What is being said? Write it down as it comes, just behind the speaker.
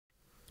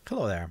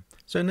Hello there.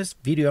 So in this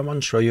video, I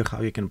want to show you how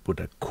you can put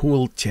a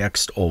cool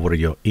text over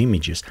your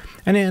images.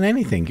 And in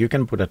anything, you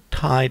can put a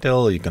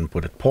title, you can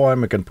put a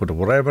poem, you can put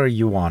whatever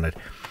you want it.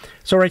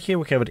 So right here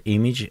we have an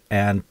image,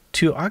 and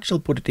to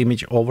actually put an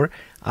image over,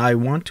 I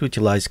want to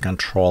utilize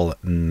control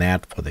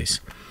net for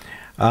this.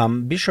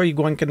 Be sure you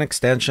go into an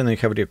extension and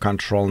you have your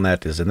control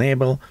net is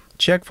enabled.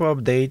 Check for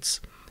updates.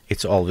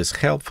 It's always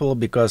helpful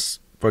because,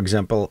 for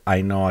example,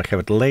 I know I have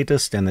it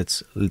latest and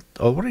it's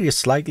already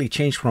slightly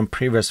changed from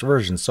previous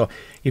versions. So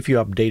if you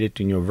update it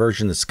to new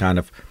version, it's kind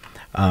of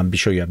be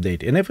sure you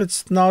update. And if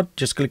it's not,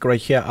 just click right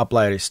here,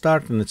 apply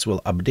restart, and it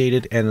will update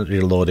it and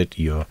reload it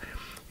your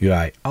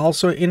UI.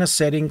 Also in the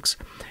settings,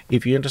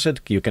 if you're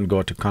interested, you can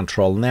go to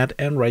control net,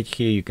 and right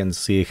here you can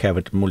see have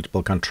it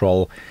multiple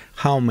control,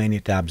 how many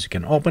tabs you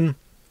can open.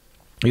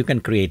 You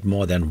can create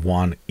more than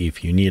one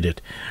if you need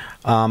it.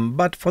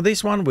 But for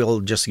this one,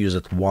 we'll just use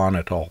it one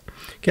at all.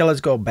 Okay,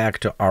 let's go back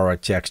to our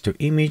text to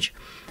image,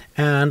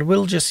 and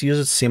we'll just use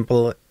it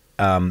simple,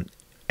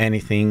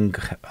 anything,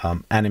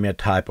 anime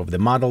type of the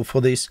model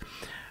for this.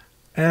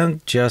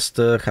 And just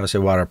have say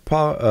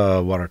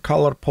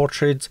watercolor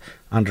portraits,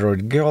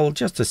 Android girl,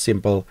 just a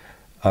simple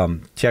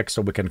text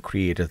so we can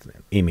create an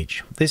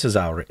image. This is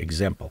our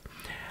example.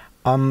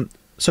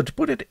 So to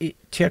put it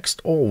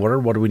text over,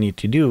 what we need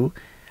to do,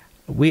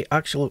 we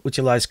actually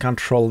utilize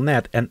control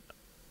net and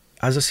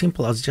as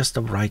simple as just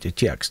to write a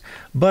text.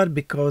 But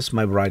because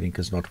my writing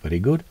is not very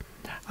good,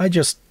 I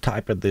just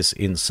typed this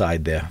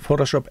inside the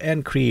Photoshop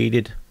and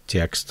created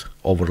text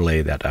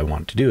overlay that I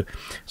want to do.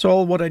 So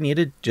all what I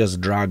needed, just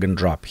drag and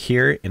drop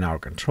here in our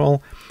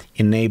control,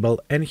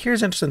 enable, and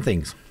here's interesting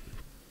things.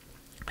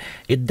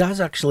 It does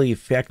actually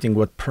affecting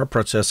what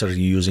preprocessor you're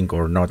using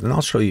or not, and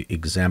I'll show you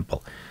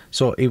example.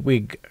 So if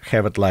we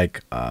have it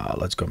like,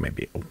 let's go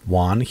maybe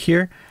 1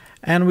 here,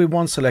 and we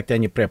won't select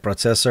any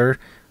preprocessor,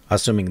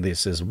 assuming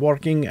this is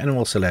working, and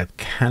we'll select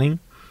canning,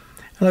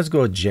 and let's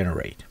go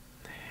generate.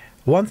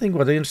 One thing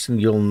what interesting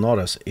you'll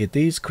notice, it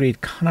is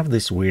create kind of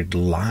this weird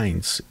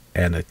lines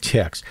and a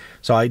text.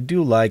 So I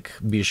do like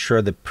be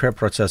sure the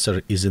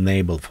preprocessor is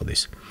enabled for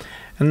this.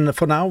 And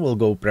for now we'll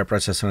go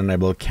preprocessor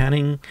enable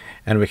canning,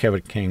 and we have a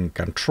canning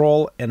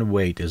control, and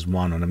weight is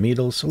 1 on the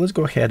middle. So let's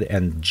go ahead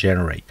and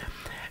generate.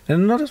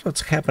 And notice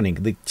what's happening.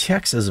 The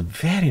text is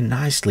very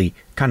nicely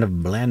kind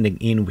of blending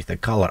in with the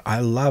color. I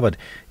love it.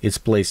 It's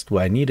placed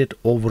where I need it,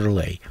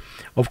 overlay.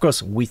 Of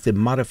course, with the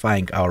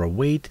modifying our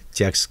weight,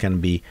 text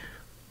can be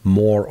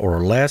more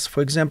or less.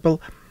 For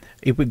example,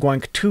 if we're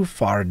going too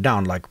far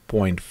down, like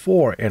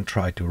 0.4, and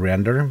try to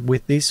render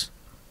with this,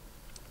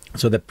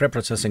 so the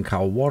preprocessing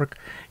how it work,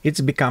 it's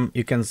become,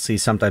 you can see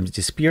sometimes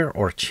disappear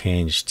or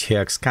change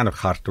text, kind of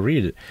hard to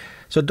read it.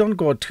 So don't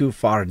go too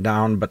far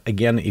down, but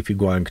again, if you're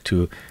going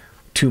to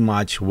too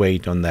much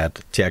weight on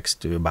that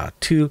text to about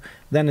 2,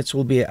 then it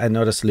will be, I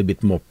notice, a little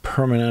bit more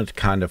permanent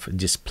kind of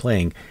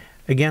displaying.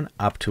 Again,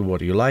 up to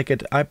what you like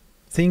it. I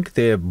think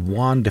the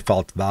 1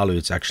 default value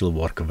is actually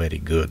work very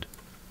good.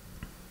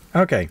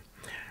 Okay,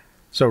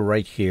 so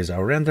right here is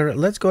our render.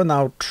 Let's go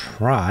now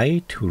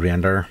try to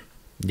render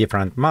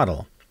different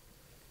model.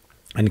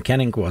 And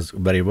canning was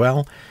very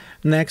well.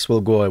 Next we'll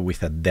go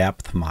with a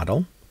depth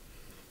model.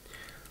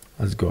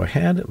 Let's go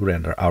ahead,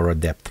 render our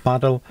depth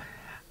model.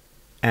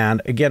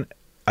 And again,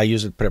 I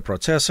use it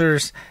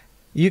preprocessors.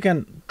 You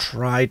can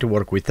try to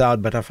work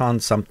without, but I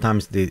found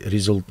sometimes the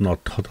result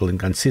not totally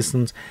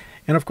inconsistent.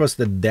 And of course,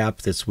 the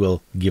depth is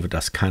will give it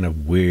us kind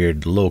of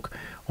weird look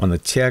on the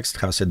text.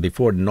 How I said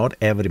before, not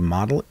every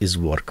model is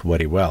work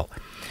very well.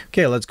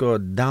 Okay, let's go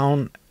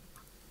down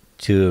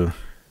to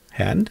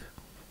hand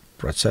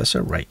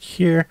processor right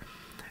here.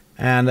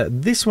 And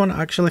this one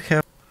actually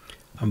have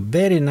a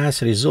very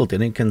nice result,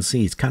 and you can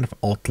see it's kind of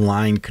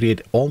outline,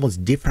 create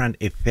almost different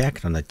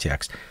effect on the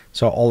text.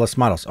 So all those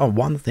models. Oh,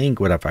 one thing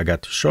what I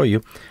forgot to show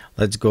you,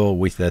 let's go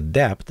with the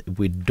depth.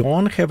 We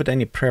don't have it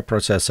any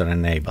preprocessor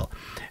enable,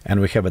 and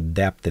we have a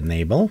depth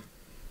enable,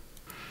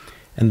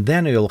 and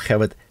then you'll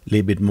have it a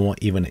little bit more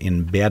even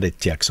embedded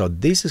text. So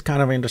this is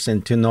kind of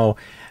interesting to know.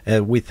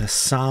 With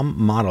some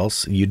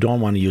models you don't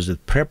want to use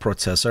it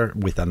preprocessor,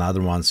 with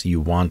another ones you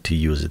want to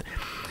use it.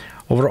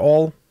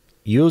 Overall,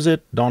 use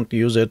it, don't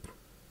use it,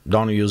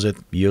 don't use it,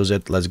 use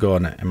it. Let's go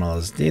on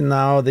MLSD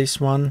now, this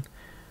one,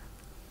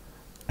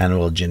 and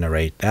we'll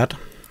generate that.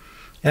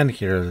 And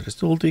here is the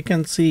result. You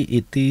can see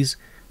it is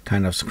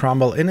kind of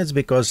scrambled, and it's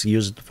because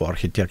used for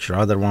architecture,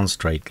 other ones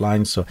straight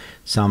lines, so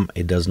some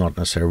it does not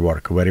necessarily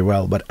work very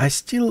well. But I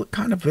still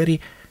kind of very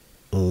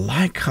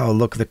like how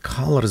look the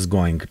color is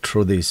going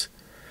through this.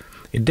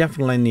 It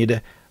definitely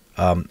need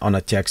on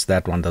a text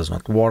that one does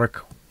not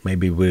work.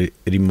 Maybe we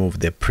remove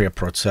the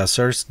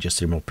preprocessors,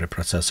 just remove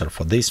preprocessor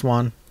for this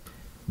one.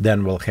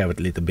 Then we'll have it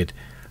a little bit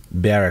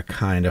better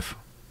kind of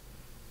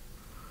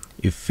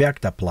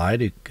effect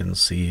applied. You can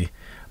see,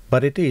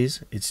 but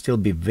it still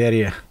be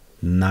very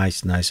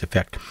nice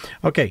effect.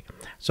 Okay,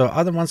 so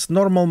other ones,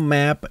 normal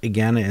map.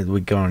 Again, we're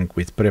going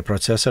with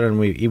preprocessor,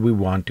 and if we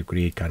want to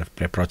create kind of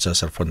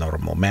preprocessor for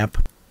normal map.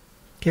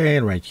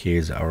 Okay, right here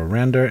is our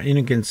render, and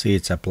you can see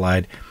it's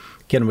applied.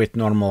 Again, with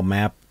normal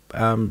map,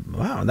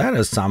 Wow, that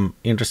is some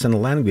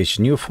interesting language,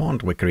 new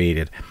font we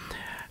created.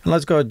 And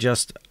let's go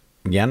just,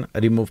 again,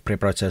 remove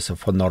preprocessor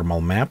for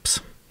normal maps.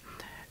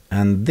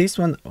 And this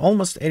one,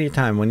 almost any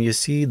time when you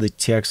see the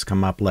text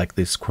come up like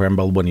this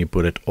scramble when you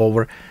put it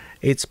over,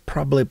 it's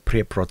probably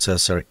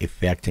preprocessor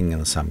affecting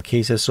in some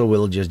cases. So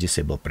we'll just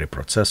disable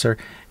preprocessor.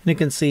 And you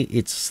can see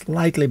it's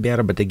slightly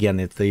better, but again,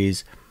 it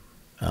is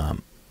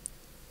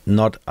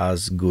not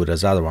as good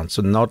as other ones.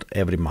 So not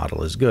every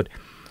model is good.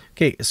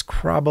 Okay,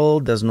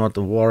 Scrabble does not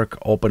work.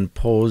 Open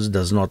pose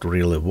does not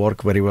really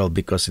work very well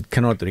because it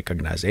cannot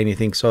recognize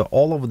anything. So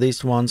all of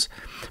these ones,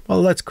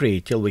 well, let's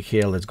create till we're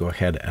here. Let's go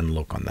ahead and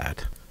look on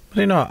that.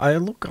 But you know, I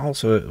look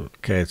also,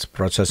 okay, it's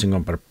processing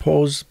on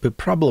pose. We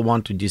probably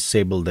want to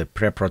disable the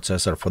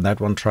preprocessor for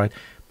that one try.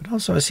 But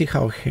also I see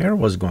how hair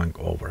was going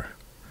over.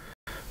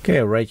 Okay,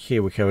 right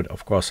here we have it.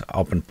 Of course,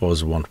 open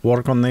pose won't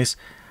work on this.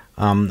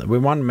 We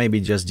want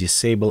maybe just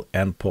disable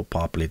and pop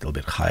up a little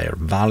bit higher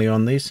value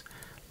on this.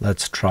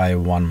 Let's try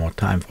one more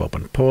time for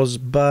open pose,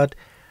 but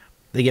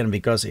again,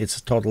 because it's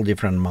a total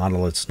different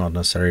model, it's not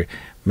necessary.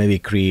 Maybe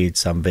create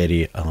some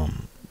very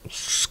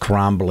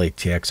scrambly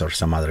text or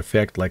some other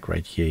effect, like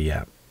right here.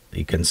 Yeah,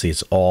 you can see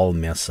it's all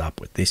messed up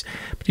with this.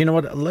 But you know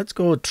what? Let's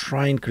go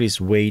try increase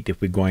weight.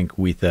 If we're going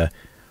with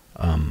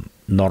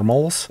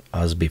normals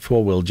as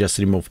before, we'll just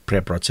remove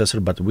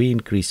preprocessor, but we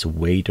increase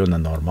weight on the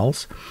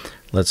normals.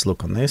 Let's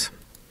look on this.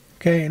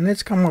 Okay, and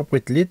let's come up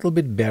with a little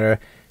bit better.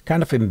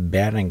 Kind of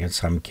embedding in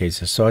some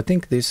cases. So I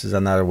think this is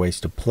another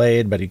ways to play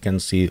it, but you can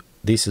see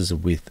this is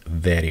with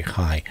very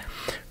high.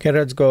 Okay,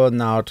 let's go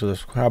now to the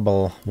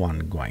Scrabble one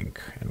going,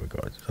 and we go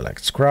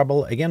select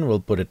Scrabble. Again, we'll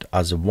put it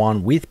as a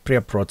 1 with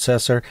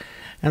preprocessor,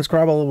 and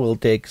Scrabble will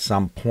take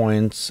some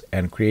points,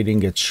 and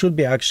creating it should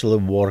be actually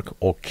work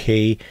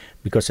okay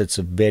because it's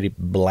a very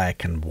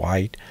black and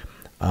white.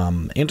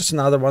 Interesting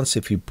other ones,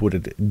 if you put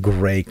it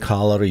gray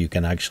color, you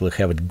can actually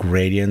have it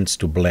gradients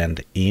to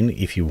blend in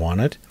if you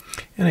want it.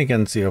 And you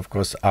can see, of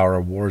course,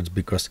 our words,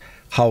 because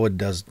how it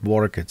does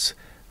work, it's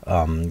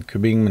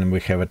cubic, and we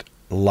have it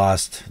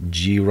last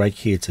G right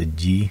here, it's a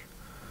D.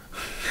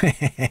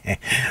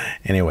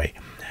 Anyway,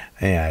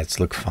 yeah, it's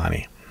look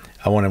funny.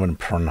 I won't even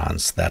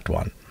pronounce that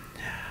one.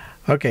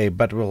 Okay,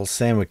 but we'll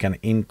say we can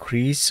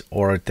increase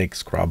or take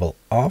Scrabble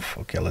off.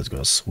 Okay, let's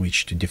go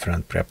switch to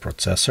different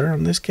preprocessor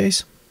in this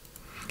case.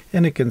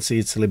 And you can see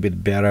it's a little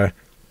bit better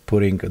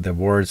putting the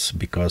words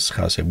because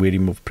we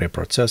remove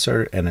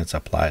preprocessor and it's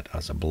applied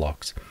as a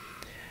blocks.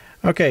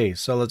 Okay,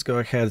 so let's go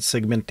ahead.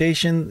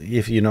 Segmentation.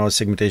 If you know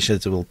segmentation,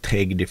 it will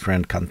take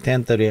different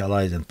content to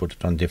realize and put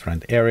it on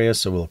different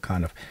areas. So we'll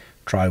kind of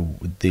try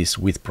this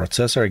with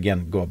processor.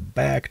 Again, go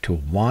back to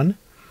 1,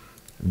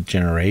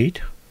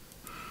 generate.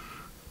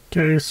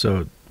 Okay,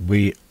 so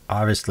we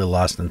obviously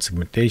lost in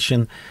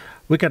segmentation.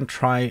 We can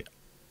try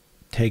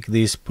take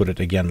this, put it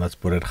again, let's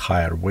put it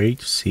higher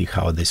weight, see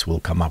how this will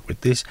come up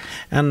with this,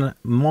 and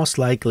most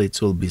likely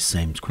it will be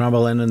same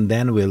Scrabble, and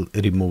then we'll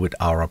remove it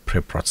our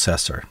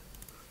preprocessor.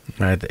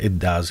 Right, it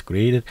does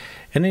create it,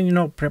 and then you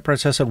know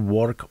preprocessor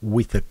work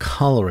with the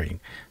coloring.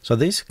 So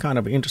this is kind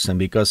of interesting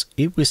because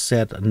if we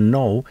set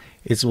no,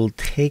 it will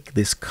take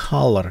this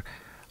color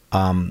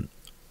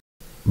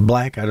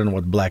black, I don't know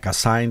what black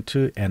assigned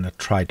to, and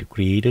try to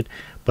create it,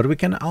 but we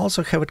can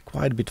also have it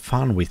quite a bit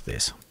fun with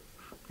this.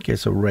 Okay,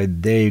 so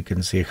right there you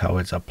can see how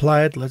it's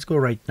applied. Let's go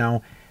right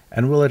now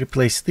and we'll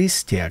replace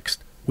this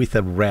text with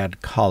a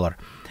red color.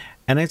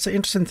 And it's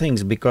interesting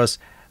things because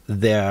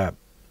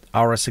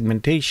our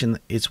segmentation,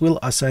 it will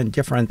assign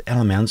different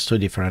elements to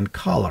different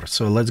colors.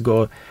 So let's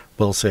go,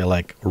 we'll say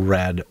like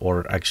red,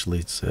 or actually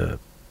it's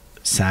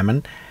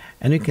salmon,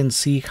 and you can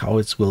see how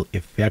it will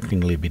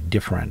effectively be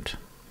different.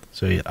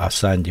 So you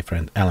assign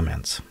different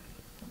elements.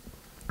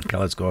 Okay,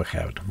 let's go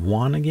ahead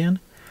 1 again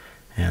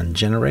and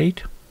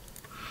generate.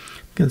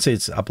 You can see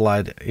it's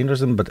applied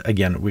interesting, but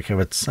again we have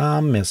it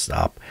some messed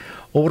up.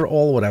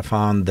 Overall, what I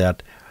found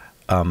that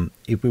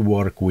if we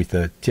work with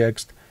a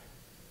text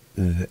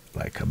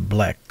like a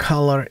black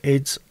color,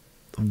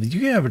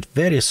 you have it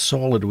very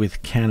solid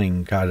with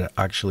canning,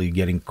 actually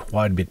getting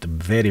quite a bit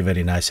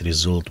very nice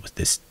result with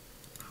this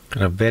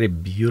kind of very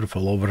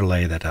beautiful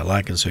overlay that I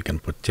like. And so you can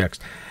put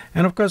text,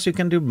 and of course you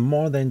can do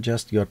more than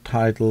just your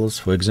titles.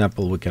 For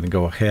example, we can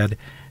go ahead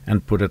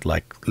and put it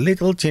like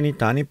little teeny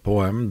tiny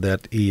poem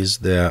that is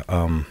the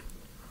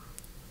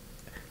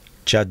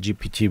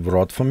ChatGPT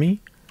wrote for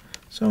me.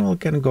 So we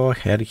can go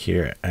ahead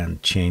here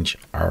and change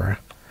our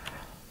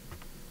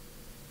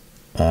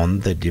on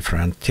the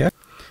different text.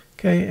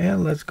 Okay,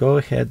 and let's go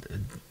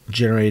ahead,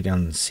 generate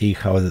and see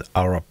how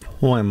our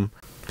poem.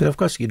 But of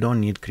course you don't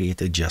need to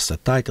create just a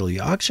title.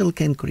 You actually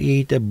can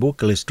create a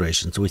book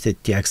illustrations with a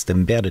text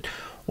embedded,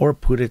 or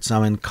put it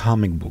some in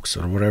comic books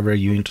or whatever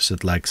you're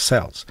interested, like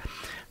cells.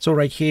 So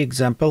right here,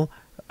 example,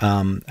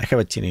 I have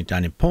a teeny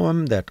tiny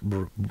poem that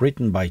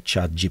written by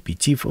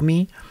ChatGPT for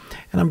me,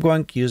 and I'm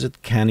going to use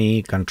it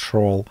canny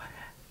control.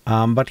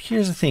 But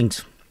here's the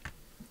things.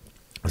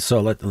 So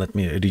let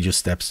me reduce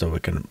steps so we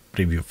can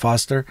preview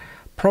faster.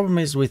 Problem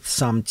is with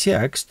some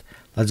text.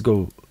 Let's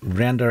go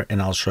render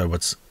and I'll show you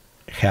what's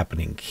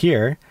happening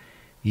here.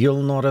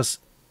 you'll notice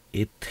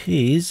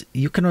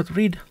you cannot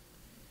read.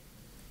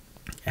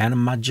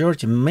 And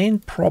main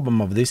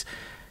problem of this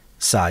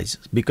size,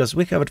 because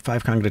we have it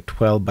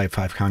 512 by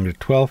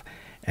 512,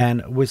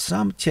 and with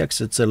some text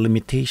it's a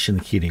limitation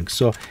hitting.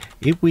 So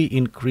if we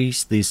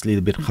increase this a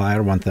little bit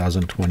higher,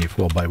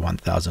 1024 by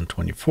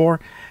 1024,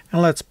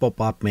 and let's pop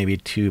up maybe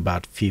to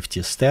about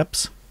 50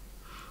 steps.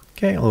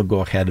 Okay, I'll go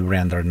ahead and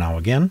render now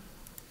again.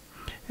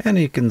 And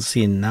you can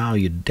see now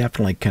you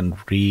definitely can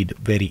read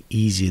very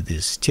easy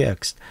this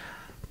text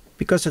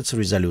because it's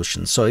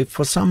resolution. So if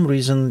for some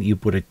reason you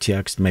put a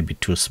text maybe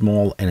too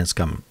small and it's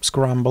come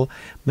scramble,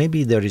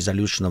 maybe the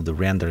resolution of the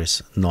render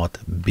is not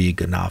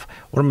big enough,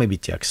 or maybe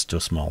text too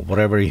small,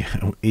 whatever,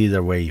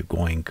 either way you're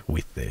going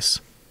with this.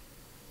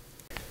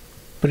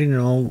 But you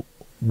know,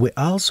 we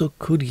also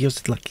could use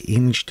it like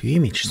image to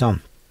image. So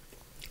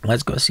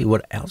let's go see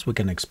what else we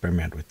can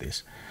experiment with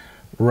this.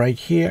 Right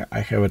here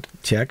I have a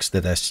text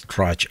that I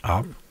stretch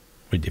up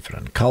with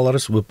different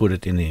colors. We put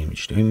it in the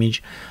image to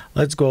image.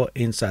 Let's go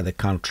inside the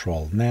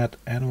control net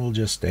and we'll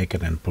just take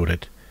it and put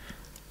it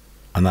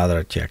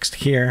another text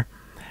here.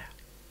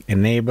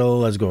 Enable,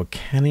 let's go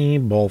canny,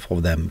 both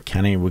of them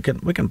canny. We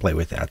can play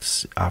with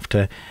that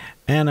after.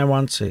 And I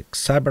want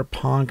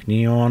cyberpunk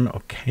neon.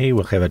 Okay,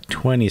 we'll have it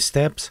 20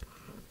 steps.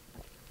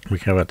 We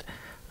have it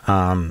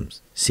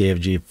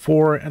CFG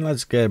 4, and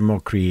let's get more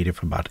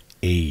creative about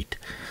 8.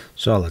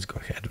 So let's go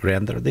ahead and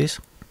render this.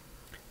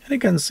 And you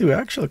can see we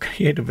actually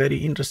create a very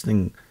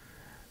interesting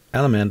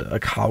element,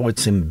 like how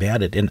it's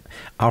embedded in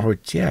our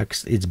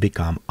text. It's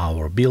become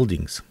our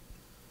buildings.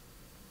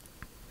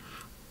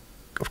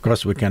 Of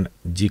course, we can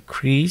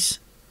decrease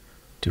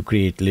to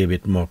create a little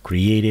bit more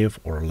creative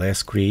or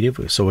less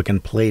creative. So we can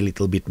play a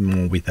little bit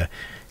more with the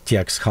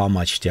text, how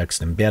much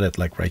text embedded.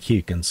 Like right here,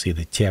 you can see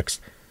the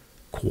text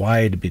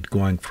quite a bit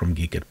going from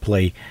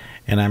Geekatplay.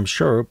 And I'm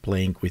sure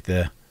playing with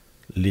a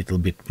little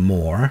bit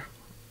more,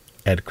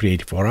 add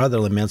creative or other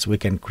elements, we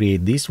can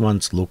create these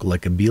ones look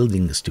like a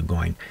buildings to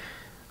going.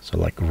 So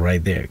like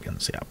right there, you can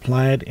see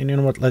apply it. And you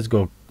know what, let's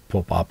go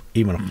pop up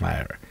even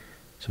higher.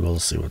 So we'll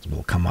see what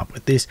will come up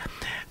with this.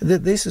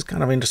 This is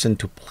kind of interesting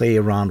to play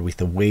around with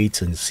the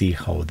weights and see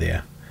how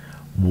they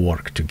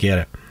work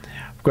together.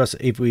 Of course,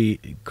 if we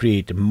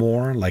create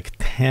more, like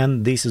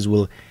 10, this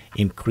will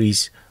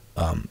increase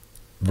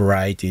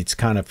variety. It's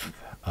kind of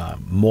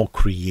more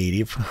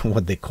creative,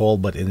 what they call,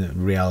 but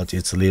in reality,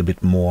 it's a little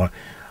bit more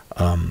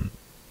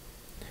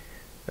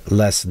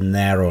less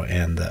narrow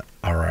and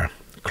our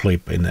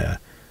clip in the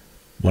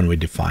when we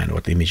define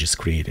what image is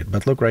created.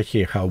 But look right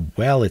here how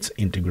well it's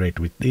integrated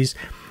with this.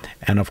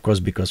 And of course,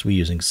 because we're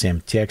using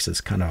same text,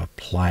 it's kind of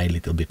apply a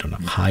little bit on the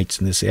heights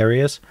in these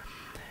areas.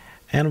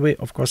 And we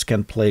of course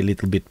can play a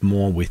little bit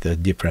more with the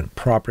different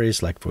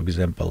properties, like for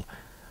example,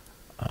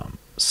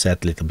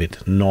 set a little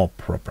bit no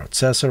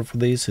preprocessor for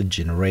this,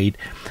 generate.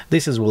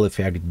 This will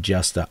affect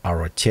just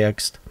our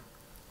text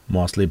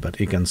mostly, but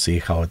you can see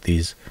how it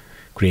is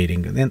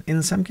creating. And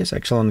in some cases,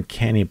 actually on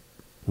Canny,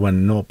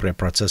 when no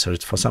preprocessor,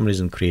 it for some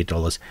reason create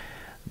all this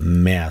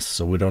mess.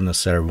 So we don't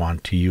necessarily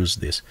want to use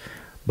this,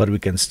 but we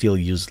can still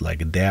use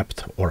like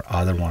depth or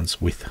other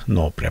ones with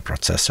no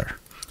preprocessor.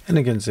 And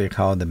you can see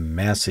how the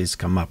messes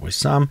come up with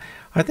some.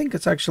 I think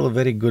it's actually a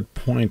very good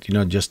point, you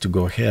know, just to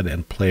go ahead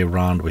and play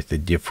around with the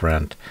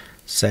different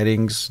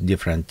settings,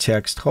 different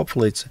text.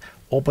 Hopefully it's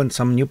opened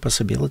some new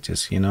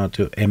possibilities, you know,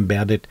 to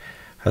embed it.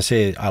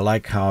 I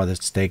like how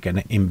it's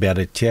taken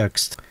embedded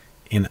text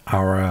in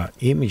our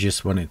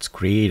images when it's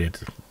created.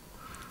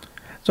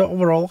 So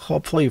overall,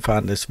 hopefully you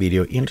found this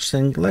video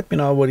interesting. Let me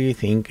know what do you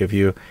think if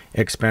you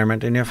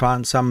experiment and you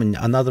found some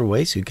other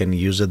ways you can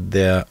use it,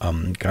 the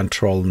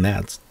control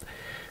nets.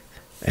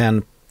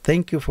 And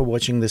thank you for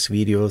watching this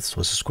video,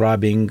 for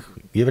subscribing,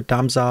 give a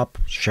thumbs up,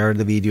 share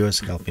the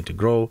videos, help me to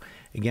grow.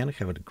 Again,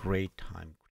 have a great time.